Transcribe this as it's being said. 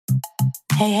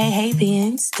Hey,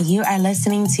 beings. You are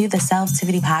listening to the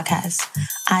Self-Tivity Podcast.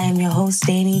 I am your host,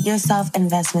 Danny, your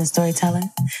self-investment storyteller.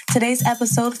 Today's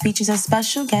episode features a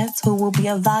special guest who will be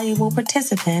a valuable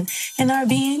participant in our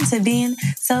Being to Being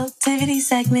Self-Tivity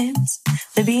segments.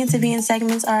 The Being to Being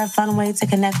segments are a fun way to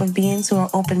connect with beings who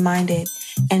are open-minded,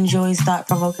 enjoys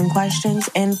thought-provoking questions,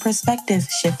 and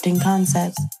perspective-shifting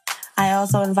concepts. I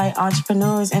also invite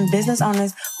entrepreneurs and business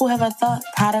owners who have a thought,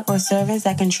 product, or service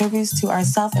that contributes to our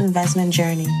self-investment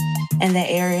journey in the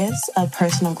areas of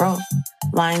personal growth,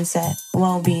 mindset,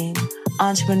 well-being,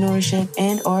 entrepreneurship,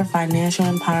 and or financial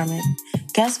empowerment.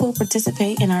 Guests will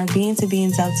participate in our Being to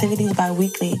Being Self-Tivities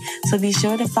bi-weekly, so be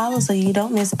sure to follow so you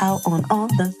don't miss out on all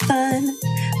the fun.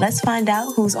 Let's find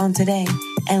out who's on today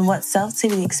and what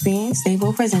self-tivity experience they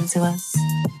will present to us.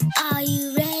 Are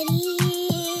you ready?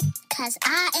 Because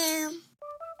I am.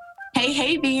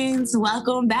 Hey, beings.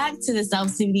 Welcome back to the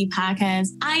Self-Tivity Podcast.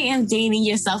 I am Danny,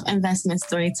 your self-investment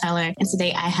storyteller. And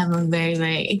today I have a very,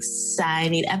 very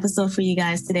exciting episode for you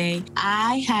guys today.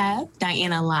 I have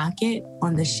Diana Lockett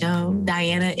on the show.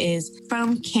 Diana is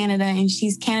from Canada, and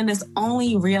she's Canada's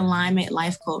only realignment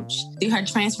life coach. Through her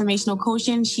transformational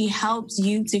coaching, she helps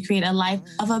you to create a life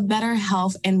of a better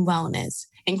health and wellness,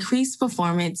 increased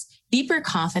performance, deeper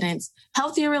confidence,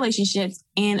 healthier relationships,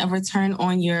 and a return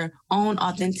on your own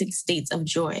authentic states of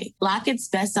joy. Lockett's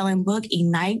best-selling book,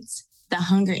 Ignites the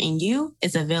Hunger in You,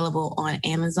 is available on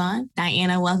Amazon.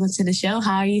 Diana, welcome to the show.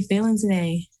 How are you feeling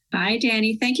today? Hi,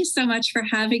 Danny. Thank you so much for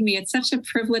having me. It's such a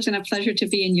privilege and a pleasure to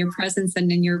be in your presence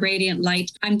and in your radiant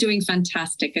light. I'm doing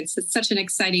fantastic. It's such an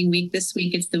exciting week this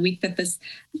week. It's the week that this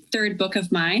third book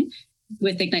of mine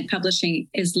with Ignite Publishing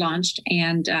is launched.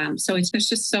 And there's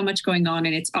just so much going on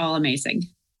and it's all amazing.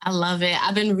 I love it.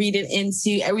 I've been reading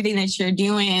into everything that you're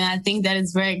doing, and I think that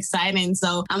is very exciting.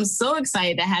 So I'm so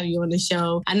excited to have you on the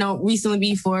show. I know recently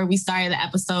before we started the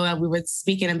episode, we were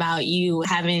speaking about you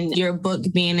having your book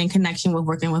being in connection with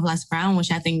working with Les Brown,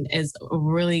 which I think is a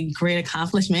really great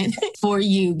accomplishment for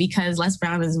you because Les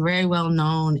Brown is very well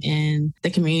known in the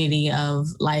community of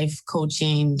life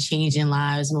coaching, changing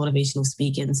lives, motivational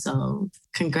speaking. So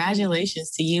congratulations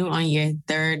to you on your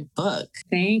third book.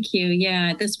 Thank you.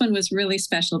 Yeah, this one was really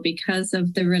special because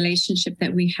of the relationship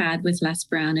that we had with Les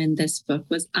Brown in this book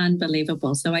was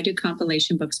unbelievable. So I do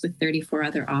compilation books with 34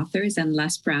 other authors, and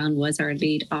Les Brown was our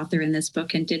lead author in this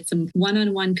book and did some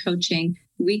one-on-one coaching,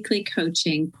 weekly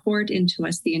coaching, poured into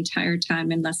us the entire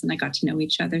time. And Les and I got to know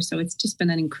each other. So it's just been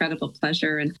an incredible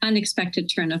pleasure and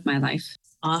unexpected turn of my life.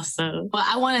 Awesome. Well,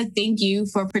 I want to thank you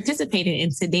for participating in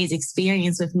today's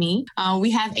experience with me. We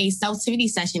have a self-tivity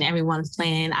session everyone's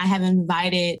planned. I have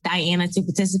invited Diana to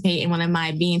participate in one of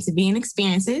my Being to Being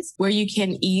experiences where you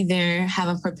can either have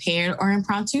a prepared or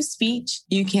impromptu speech.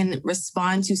 You can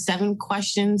respond to 7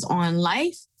 questions on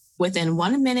life within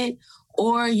 1 minute,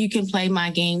 or you can play my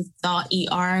game Thought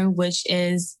ER, which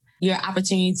is your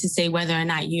opportunity to say whether or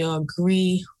not you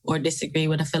agree or disagree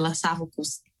with a philosophical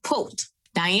quote.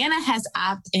 Diana has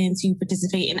opted in to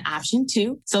participate in option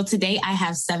 2. So today I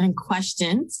have 7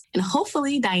 questions, and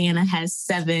hopefully Diana has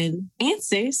 7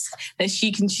 answers that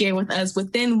she can share with us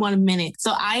within 1 minute.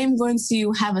 So I am going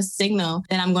to have a signal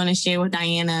that I'm going to share with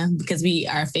Diana because we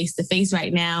are face to face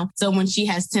right now. So when she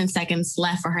has 10 seconds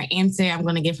left for her answer, I'm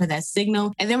going to give her that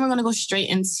signal, and then we're going to go straight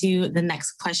into the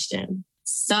next question.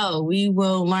 So we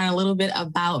will learn a little bit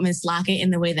about Ms. Lockett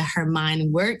and the way that her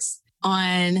mind works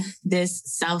on this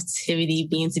self-tivity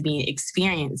Being to Being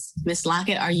experience. Ms.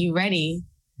 Lockett, are you ready?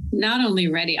 Not only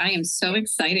ready, I am so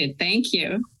excited. Thank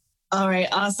you. All right,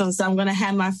 awesome. So I'm going to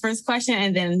have my first question,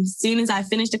 and then as soon as I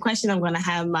finish the question, I'm going to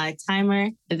have my timer,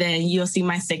 and then you'll see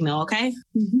my signal, okay?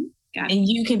 Mm-hmm. Got it. And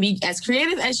you can be as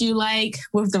creative as you like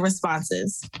with the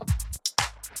responses.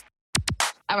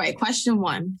 All right, question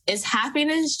 1. Is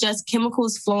happiness just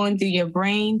chemicals flowing through your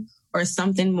brain or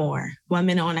something more? 1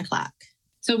 minute on the clock.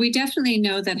 So we definitely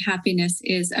know that happiness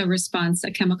is a response, a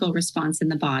chemical response in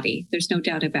the body. There's no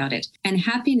doubt about it. And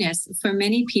happiness, for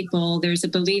many people, there's a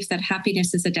belief that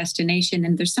happiness is a destination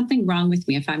and there's something wrong with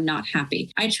me if I'm not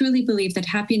happy. I truly believe that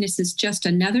happiness is just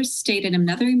another state and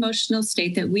another emotional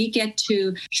state that we get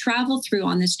to travel through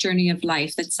on this journey of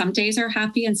life, that some days are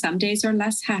happy and some days are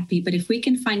less happy. But if we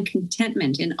can find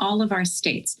contentment in all of our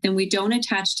states, then we don't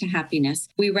attach to happiness.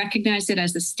 We recognize it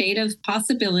as a state of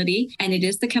possibility, and it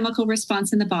is the chemical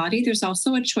response in the body. There's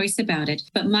also a choice about it.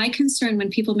 But my concern when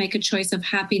people make a choice of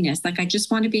happiness, like I just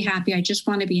want to be happy, I just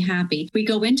want to be happy, we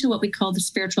go into what we call the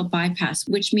spiritual bypass,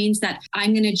 which means that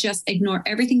I'm going to just ignore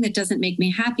everything that doesn't make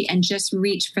me happy and just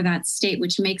reach for that state,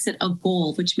 which makes it a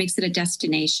goal, which makes it a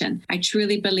destination. I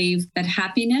truly believe that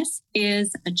happiness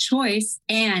is a choice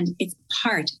and it's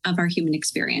part of our human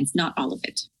experience, not all of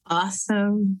it.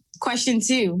 Awesome. Question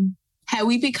 2. Have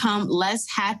we become less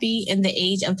happy in the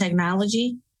age of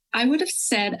technology? I would have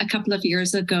said a couple of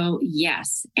years ago,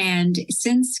 yes. And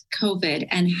since COVID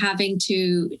and having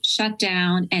to shut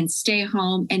down and stay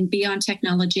home and be on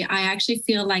technology, I actually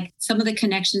feel like some of the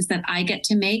connections that I get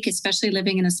to make, especially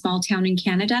living in a small town in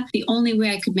Canada, the only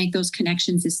way I could make those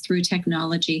connections is through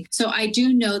technology. So I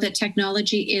do know that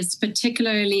technology is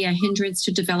particularly a hindrance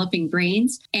to developing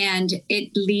brains, and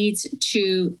it leads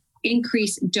to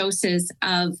increased doses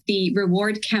of the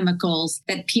reward chemicals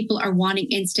that people are wanting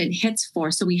instant hits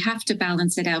for. So we have to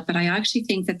balance it out. But I actually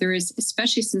think that there is,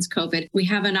 especially since COVID, we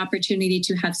have an opportunity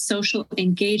to have social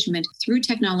engagement through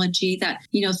technology that,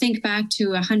 think back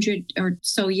to 100 or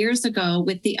so years ago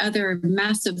with the other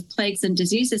massive plagues and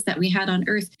diseases that we had on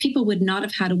Earth, people would not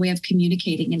have had a way of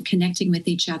communicating and connecting with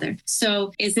each other.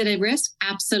 So is it a risk?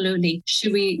 Absolutely.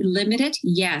 Should we limit it?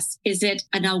 Yes. Is it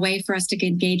a way for us to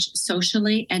engage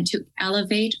socially and to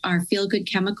elevate our feel-good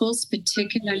chemicals,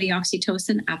 particularly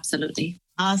oxytocin? Absolutely.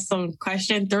 Awesome.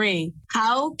 Question 3.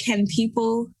 How can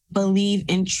people believe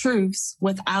in truths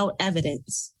without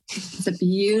evidence? It's a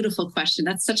beautiful question.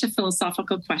 That's such a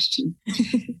philosophical question.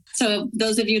 So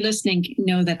those of you listening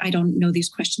know that I don't know these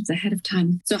questions ahead of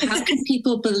time. So how can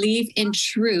people believe in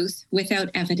truth without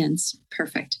evidence?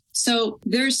 Perfect. So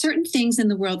there are certain things in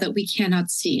the world that we cannot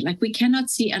see. Like we cannot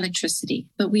see electricity,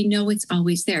 but we know it's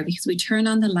always there because we turn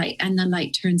on the light and the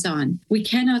light turns on. We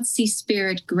cannot see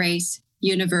spirit, grace,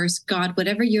 universe, God,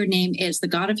 whatever your name is, the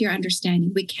God of your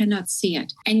understanding, we cannot see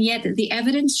it. And yet the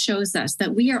evidence shows us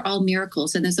that we are all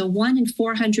miracles. And there's a 1 in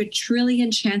 400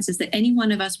 trillion chances that any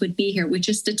one of us would be here, which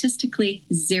is statistically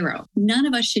 0. None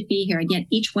of us should be here. And yet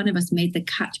each one of us made the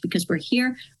cut because we're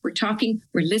here, we're talking,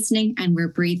 we're listening, and we're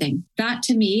breathing. That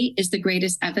to me is the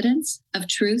greatest evidence of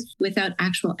truth without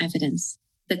actual evidence,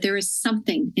 that there is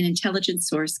something, an intelligent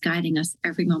source guiding us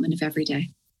every moment of every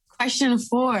day. Question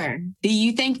 4. Do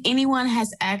you think anyone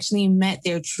has actually met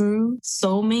their true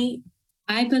soulmate?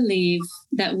 I believe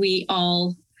that we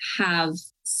all have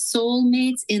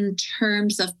soulmates in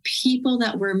terms of people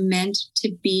that we're meant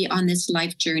to be on this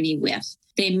life journey with.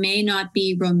 They may not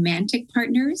be romantic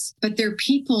partners, but they're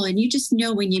people. And you just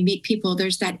know when you meet people,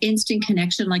 there's that instant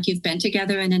connection, like you've been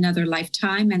together in another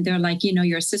lifetime. And they're like,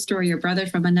 your sister or your brother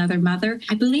from another mother.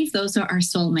 I believe those are our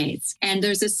soulmates. And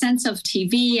there's a sense of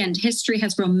TV and history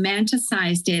has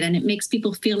romanticized it. And it makes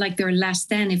people feel like they're less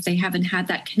than if they haven't had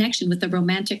that connection with a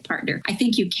romantic partner. I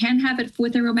think you can have it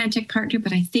with a romantic partner,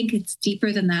 but I think it's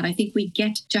deeper than that. I think we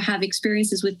get to have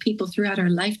experiences with people throughout our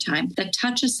lifetime that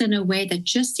touch us in a way that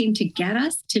just seem to get us.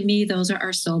 To me, those are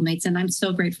our soulmates. And I'm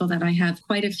so grateful that I have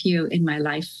quite a few in my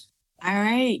life. All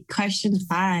right. Question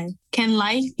 5. Can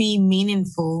life be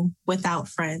meaningful without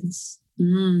friends?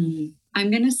 I'm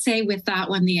going to say with that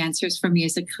one, the answer is for me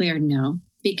is a clear no.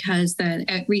 Because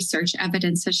the research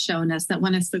evidence has shown us that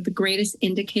one of the greatest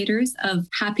indicators of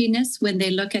happiness when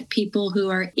they look at people who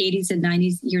are 80s and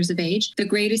 90s years of age, the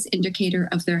greatest indicator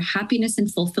of their happiness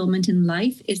and fulfillment in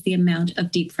life is the amount of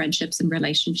deep friendships and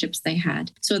relationships they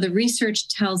had. So the research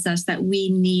tells us that we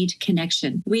need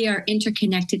connection. We are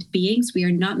interconnected beings. We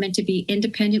are not meant to be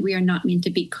independent. We are not meant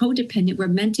to be codependent. We're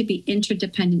meant to be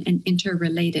interdependent and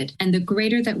interrelated. And the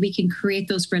greater that we can create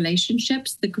those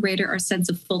relationships, the greater our sense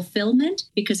of fulfillment,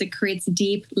 because it creates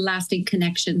deep, lasting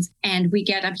connections. And we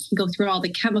can go through all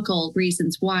the chemical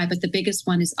reasons why, but the biggest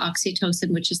one is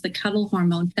oxytocin, which is the cuddle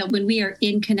hormone, that when we are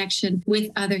in connection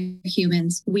with other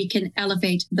humans, we can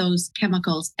elevate those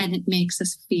chemicals and it makes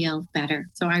us feel better.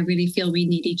 So I really feel we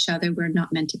need each other. We're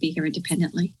not meant to be here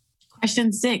independently.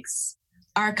 Question 6.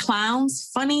 Are clowns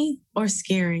funny or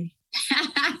scary?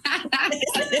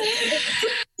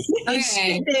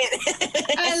 Okay.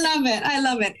 I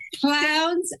love it.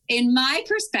 Clowns, in my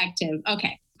perspective,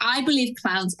 I believe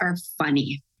clowns are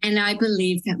funny. And I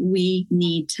believe that we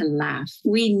need to laugh.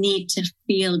 We need to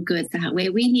feel good that way.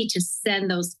 We need to send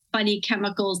those funny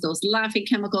chemicals, those laughing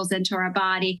chemicals into our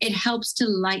body. It helps to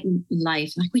lighten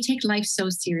life. Like we take life so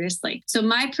seriously. So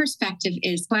my perspective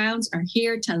is clowns are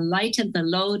here to lighten the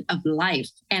load of life.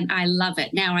 And I love it.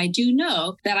 Now, I do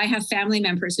know that I have family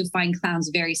members who find clowns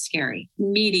very scary.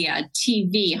 Media,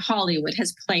 TV, Hollywood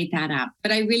has played that up.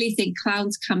 But I really think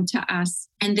clowns come to us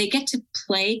and they get to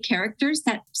play characters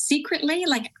that secretly,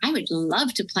 like I would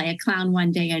love to play a clown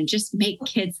one day and just make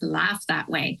kids laugh that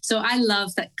way. So I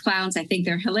love that clowns. I think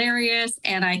they're hilarious.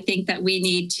 And I think that we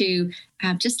need to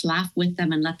just laugh with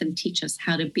them and let them teach us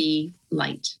how to be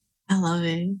light. I love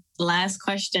it. Last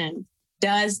question.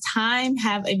 Does time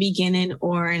have a beginning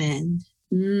or an end?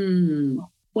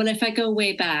 Well, if I go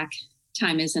way back,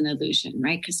 time is an illusion,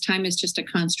 right? Because time is just a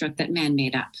construct that man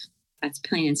made up. That's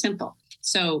plain and simple.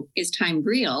 So is time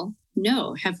real?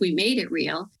 No. Have we made it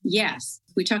real? Yes.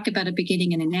 We talk about a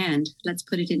beginning and an end. Let's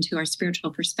put it into our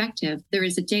spiritual perspective. There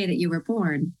is a day that you were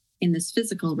born in this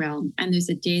physical realm, and there's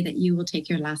a day that you will take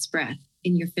your last breath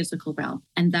in your physical realm.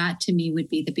 And that to me would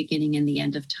be the beginning and the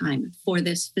end of time for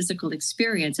this physical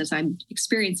experience as I'm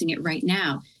experiencing it right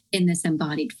now in this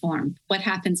embodied form. What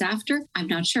happens after? I'm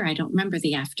not sure. I don't remember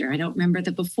the after. I don't remember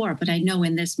the before, but I know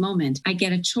in this moment, I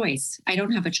get a choice. I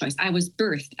don't have a choice. I was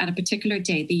birthed at a particular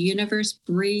day. The universe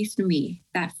breathed me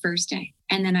that first day.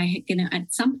 And then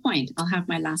at some point, I'll have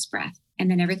my last breath. And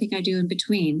then everything I do in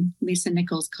between, Lisa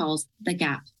Nichols calls the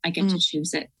gap. I get to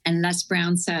choose it. And Les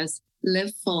Brown says,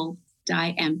 live full,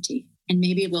 die empty. And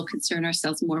maybe we'll concern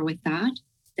ourselves more with that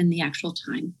than the actual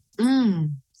time.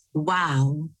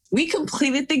 Wow. We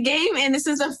completed the game, and this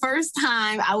is the first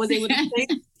time I was able to play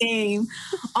the game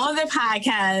on the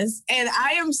podcast. And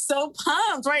I am so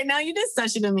pumped right now. You did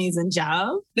such an amazing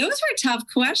job. Those were tough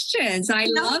questions. I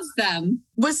love them.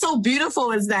 What's so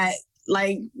beautiful is that,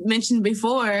 like mentioned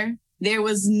before, there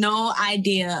was no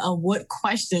idea of what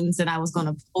questions that I was going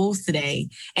to pose today.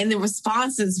 And the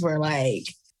responses were like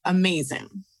amazing.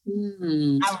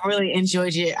 I really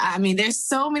enjoyed it. I mean, there's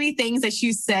so many things that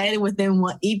you said within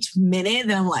each minute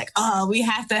that I'm like, oh, we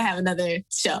have to have another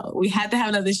show. We have to have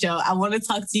another show. I want to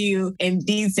talk to you in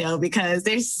detail because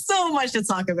there's so much to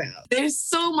talk about. There's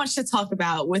so much to talk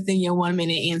about within your 1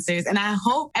 minute answers. And I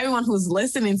hope everyone who's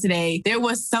listening today, there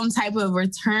was some type of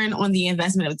return on the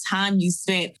investment of time you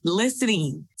spent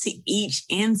listening to each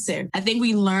answer. I think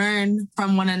we learn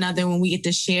from one another when we get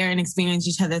to share and experience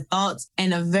each other's thoughts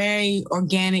in a very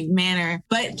organic manner.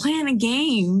 But playing a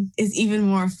game is even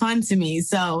more fun to me.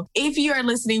 So if you are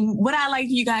listening, what I like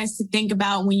you guys to think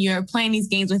about when you're playing these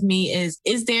games with me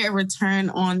is there a return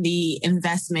on the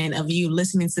investment of you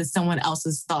listening to someone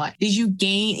else's thought? Did you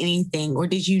gain anything or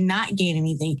did you not gain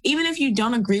anything? Even if you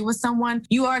don't agree with someone,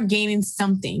 you are gaining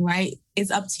something, right? It's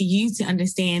up to you to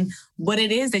understand what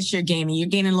it is that you're gaining. You're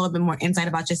gaining a little bit more insight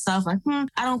about yourself. Like,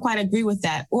 I don't quite agree with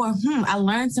that. Or, I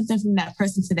learned something from that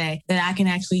person today that I can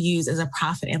actually use as a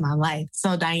profit in my life.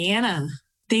 So Diana,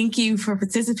 thank you for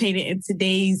participating in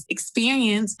today's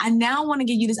experience. I now want to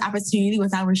give you this opportunity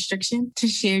without restriction to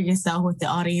share yourself with the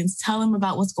audience. Tell them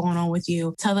about what's going on with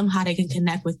you. Tell them how they can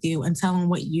connect with you and tell them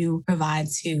what you provide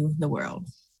to the world.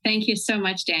 Thank you so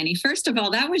much, Danny. First of all,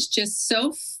 that was just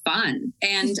so fun.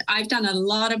 And I've done a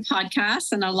lot of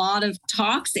podcasts and a lot of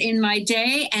talks in my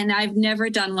day, and I've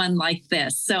never done one like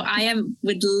this. So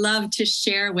would love to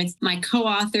share with my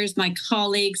co-authors, my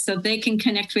colleagues, so they can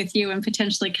connect with you and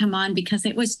potentially come on because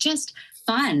it was just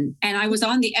fun. And I was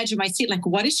on the edge of my seat, like,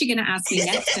 what is she going to ask me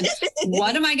next? And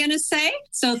what am I going to say?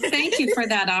 So thank you for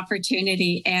that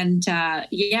opportunity. And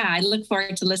I look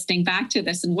forward to listening back to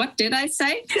this. And what did I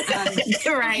say?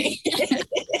 Right.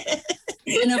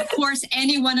 And of course,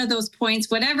 any one of those points,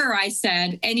 whatever I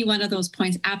said, any one of those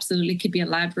points absolutely could be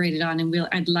elaborated on. And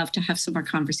I'd love to have some more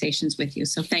conversations with you.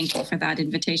 So thank you for that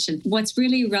invitation. What's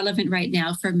really relevant right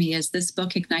now for me is this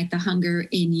book, Ignite the Hunger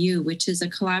in You, which is a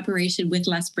collaboration with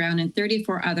Les Brown and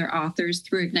 34 other authors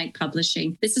through Ignite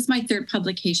Publishing. This is my third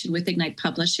publication with Ignite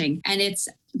Publishing. And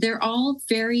they're all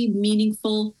very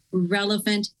meaningful,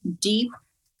 relevant, deep,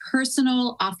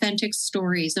 personal, authentic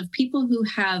stories of people who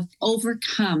have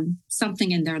overcome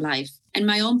something in their life. And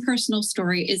my own personal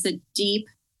story is a deep,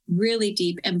 really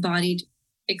deep embodied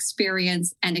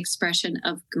experience and expression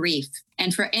of grief.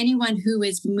 And for anyone who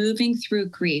is moving through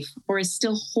grief or is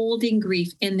still holding grief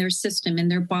in their system, in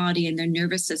their body, in their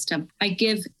nervous system, I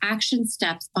give action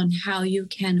steps on how you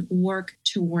can work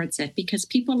towards it because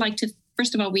people like to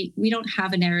First of all, we don't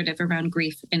have a narrative around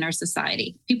grief in our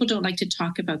society. People don't like to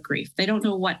talk about grief. They don't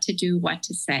know what to do, what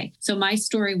to say. So my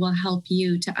story will help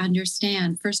you to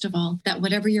understand, first of all, that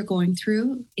whatever you're going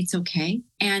through, it's okay.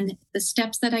 And the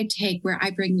steps that I take where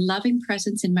I bring loving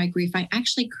presence in my grief, I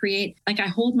actually create, like I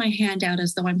hold my hand out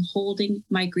as though I'm holding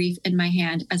my grief in my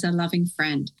hand as a loving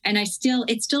friend. And it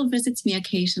still visits me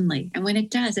occasionally. And when it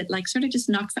does, it like sort of just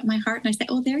knocks at my heart and I say,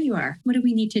 oh, there you are. What do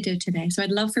we need to do today? So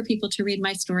I'd love for people to read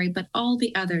my story, but all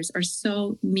the others are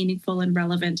so meaningful and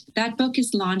relevant. That book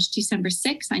is launched December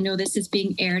 6th. I know this is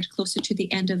being aired closer to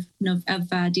the end of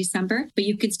December, but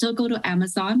you can still go to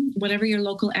Amazon, whatever your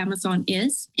local Amazon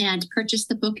is, and purchase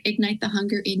the book, Ignite the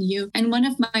Hunger in You. And one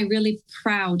of my really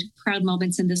proud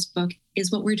moments in this book is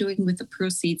what we're doing with the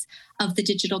proceeds of the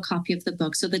digital copy of the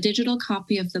book. So the digital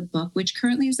copy of the book, which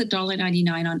currently is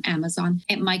 $1.99 on Amazon,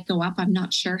 it might go up. I'm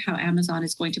not sure how Amazon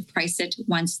is going to price it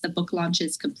once the book launch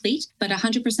is complete, but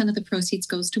 100% of the proceeds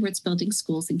goes towards building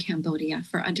schools in Cambodia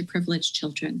for underprivileged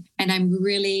children. And I'm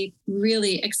really,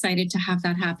 really excited to have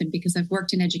that happen because I've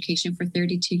worked in education for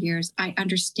 32 years. I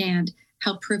understand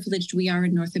how privileged we are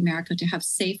in North America to have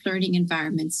safe learning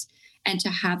environments and to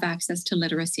have access to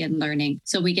literacy and learning.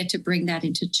 So we get to bring that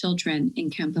into children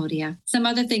in Cambodia. Some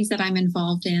other things that I'm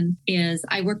involved in is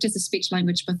I worked as a speech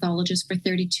language pathologist for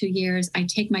 32 years. I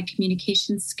take my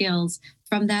communication skills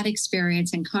from that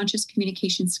experience and conscious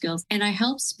communication skills, and I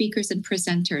help speakers and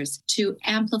presenters to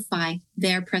amplify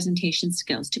their presentation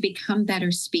skills, to become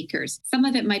better speakers. Some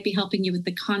of it might be helping you with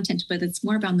the content, but it's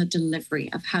more about the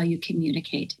delivery of how you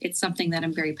communicate. It's something that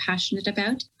I'm very passionate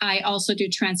about. I also do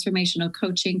transformational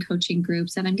coaching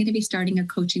groups, and I'm going to be starting a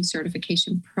coaching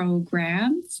certification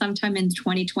program sometime in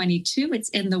 2022. It's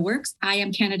in the works. I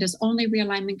am Canada's only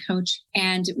realignment coach.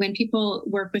 And when people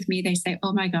work with me, they say,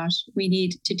 oh my gosh, we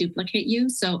need to duplicate you.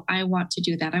 So I want to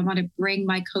do that. I want to bring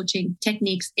my coaching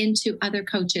techniques into other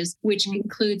coaches, which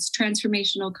includes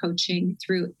transformational coaching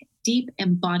through deep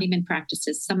embodiment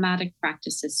practices, somatic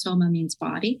practices. Soma means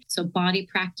body. So body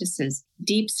practices,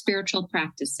 deep spiritual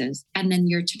practices, and then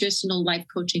your traditional life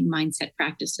coaching mindset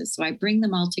practices. So I bring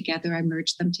them all together. I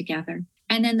merge them together.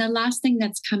 And then the last thing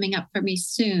that's coming up for me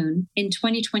soon in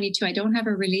 2022, I don't have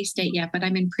a release date yet, but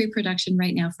I'm in pre-production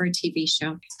right now for a TV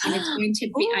show. And it's going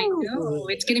to be, I know,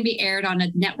 it's going to be aired on a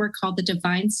network called the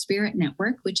Divine Spirit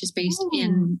Network, which is based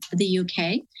in the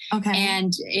UK. Okay.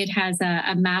 And it has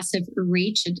a massive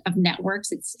reach of networks.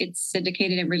 It's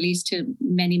syndicated and released to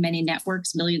many, many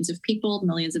networks, millions of people,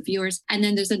 millions of viewers. And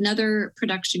then there's another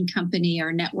production company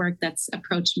or network that's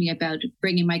approached me about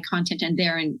bringing my content in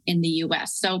there in the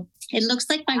US. So it looks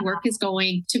like my work is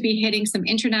going to be hitting some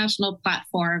international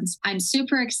platforms. I'm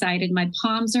super excited. My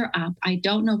palms are up. I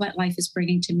don't know what life is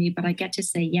bringing to me, but I get to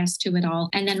say yes to it all.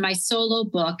 And then my solo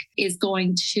book is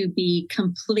going to be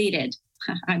completed.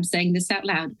 I'm saying this out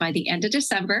loud by the end of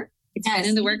December. It's been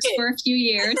in the works for a few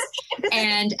years.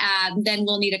 And then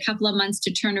we'll need a couple of months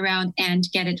to turn around and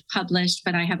get it published.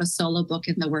 But I have a solo book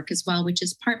in the work as well, which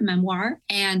is part memoir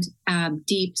and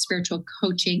deep spiritual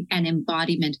coaching and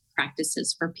embodiment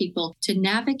practices for people to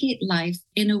navigate life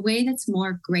in a way that's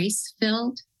more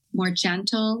grace-filled, more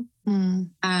gentle,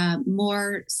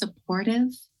 more supportive.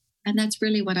 And that's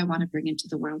really what I want to bring into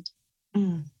the world.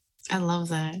 I love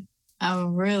that. I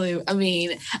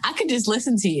could just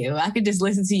listen to you.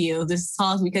 Just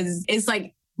talk, because it's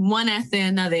like one after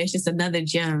another. It's just another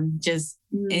gem just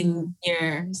in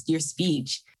your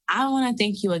speech. I want to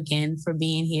thank you again for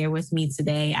being here with me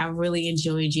today. I really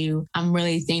enjoyed you. I'm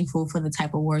really thankful for the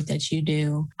type of work that you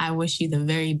do. I wish you the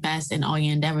very best in all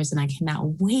your endeavors, and I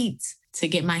cannot wait to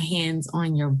get my hands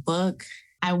on your book.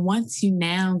 I want to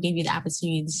now give you the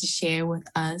opportunity to share with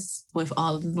us, with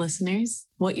all of the listeners,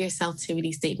 what your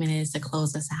self-tivity statement is to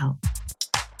close us out.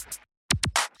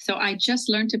 So I just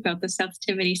learned about the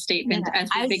self-tivity statement as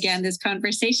we began this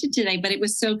conversation today, but it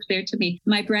was so clear to me.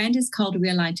 My brand is called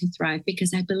Realign to Thrive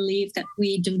because I believe that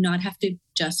we do not have to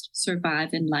just survive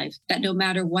in life, that no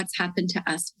matter what's happened to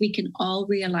us, we can all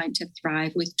realign to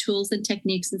thrive with tools and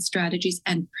techniques and strategies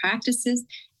and practices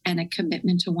and a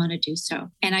commitment to want to do so.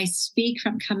 And I speak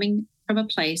from coming from a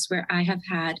place where I have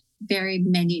had very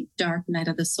many dark night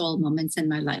of the soul moments in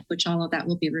my life, which all of that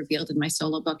will be revealed in my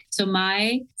solo book. So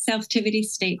my self-tivity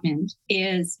statement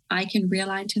is, I can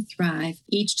realign to thrive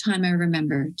each time I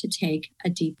remember to take a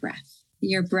deep breath.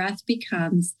 Your breath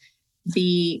becomes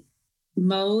the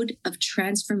mode of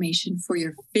transformation for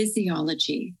your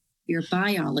physiology, your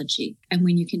biology. And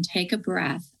when you can take a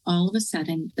breath, all of a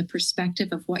sudden, the perspective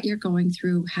of what you're going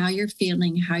through, how you're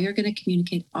feeling, how you're going to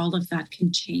communicate, all of that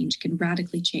can change, can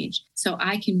radically change. So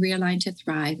I can realign to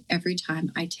thrive every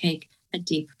time I take a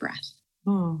deep breath.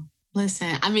 Oh,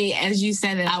 listen, as you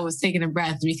said it, I was taking a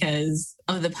breath because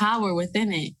of the power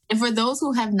within it. And for those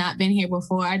who have not been here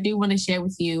before, I do want to share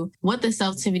with you what the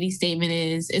self-tivity statement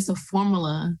is. It's a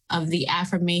formula of the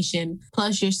affirmation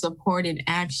plus your support and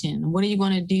action. What are you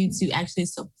going to do to actually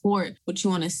support what you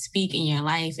want to speak in your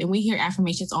life? And we hear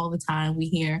affirmations all the time. We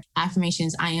hear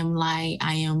affirmations, I am light,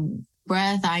 I am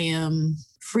breath, I am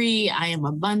free, I am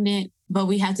abundant. But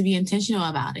we have to be intentional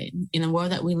about it. In the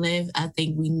world that we live, I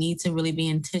think we need to really be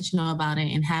intentional about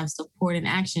it and have support and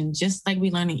action. Just like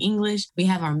we learn in English, we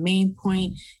have our main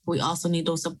point. We also need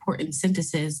those support and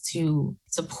synthesis to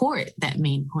support that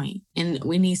main point. And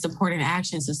we need support and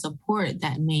actions to support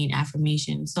that main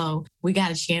affirmation. So we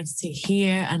got a chance to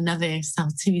hear another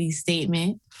self-tivity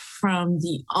statement from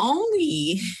the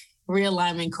only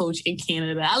realignment coach in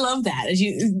Canada. I love that.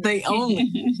 The only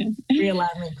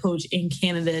realignment coach in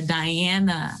Canada,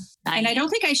 Diana. And I don't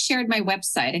think I shared my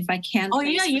website. If I can,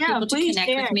 people to connect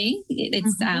with me.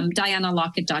 It's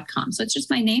dianalockett.com. So it's just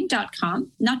my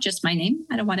name.com, not just my name.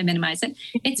 I don't want to minimize it.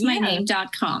 It's my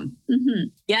name.com.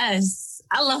 Yes.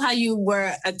 I love how you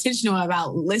were intentional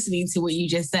about listening to what you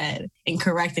just said and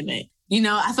correcting it.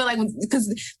 I feel like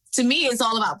because to me, it's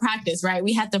all about practice, right?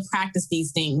 We have to practice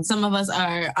these things. Some of us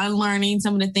are unlearning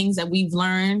some of the things that we've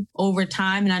learned over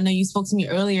time. And I know you spoke to me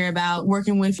earlier about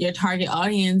working with your target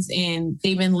audience and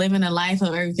they've been living a life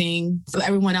of everything, for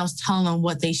everyone else telling them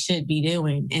what they should be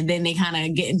doing. And then they kind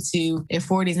of get into their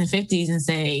 40s and 50s and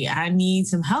say, I need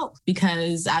some help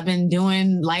because I've been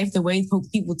doing life the way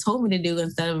people told me to do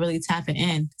instead of really tapping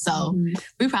in. So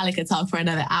we probably could talk for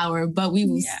another hour, but we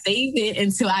will save it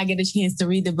until I get a chance to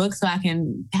read the book so I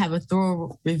can have a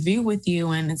thorough review with you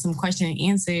and some question and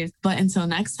answers. But until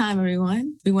next time,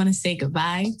 everyone, we want to say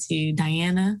goodbye to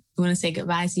Diana. We want to say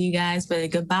goodbye to you guys,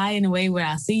 but goodbye in a way where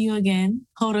I'll see you again.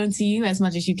 Hold on to you as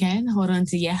much as you can. Hold on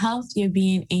to your health, your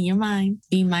being, and your mind.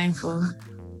 Be mindful.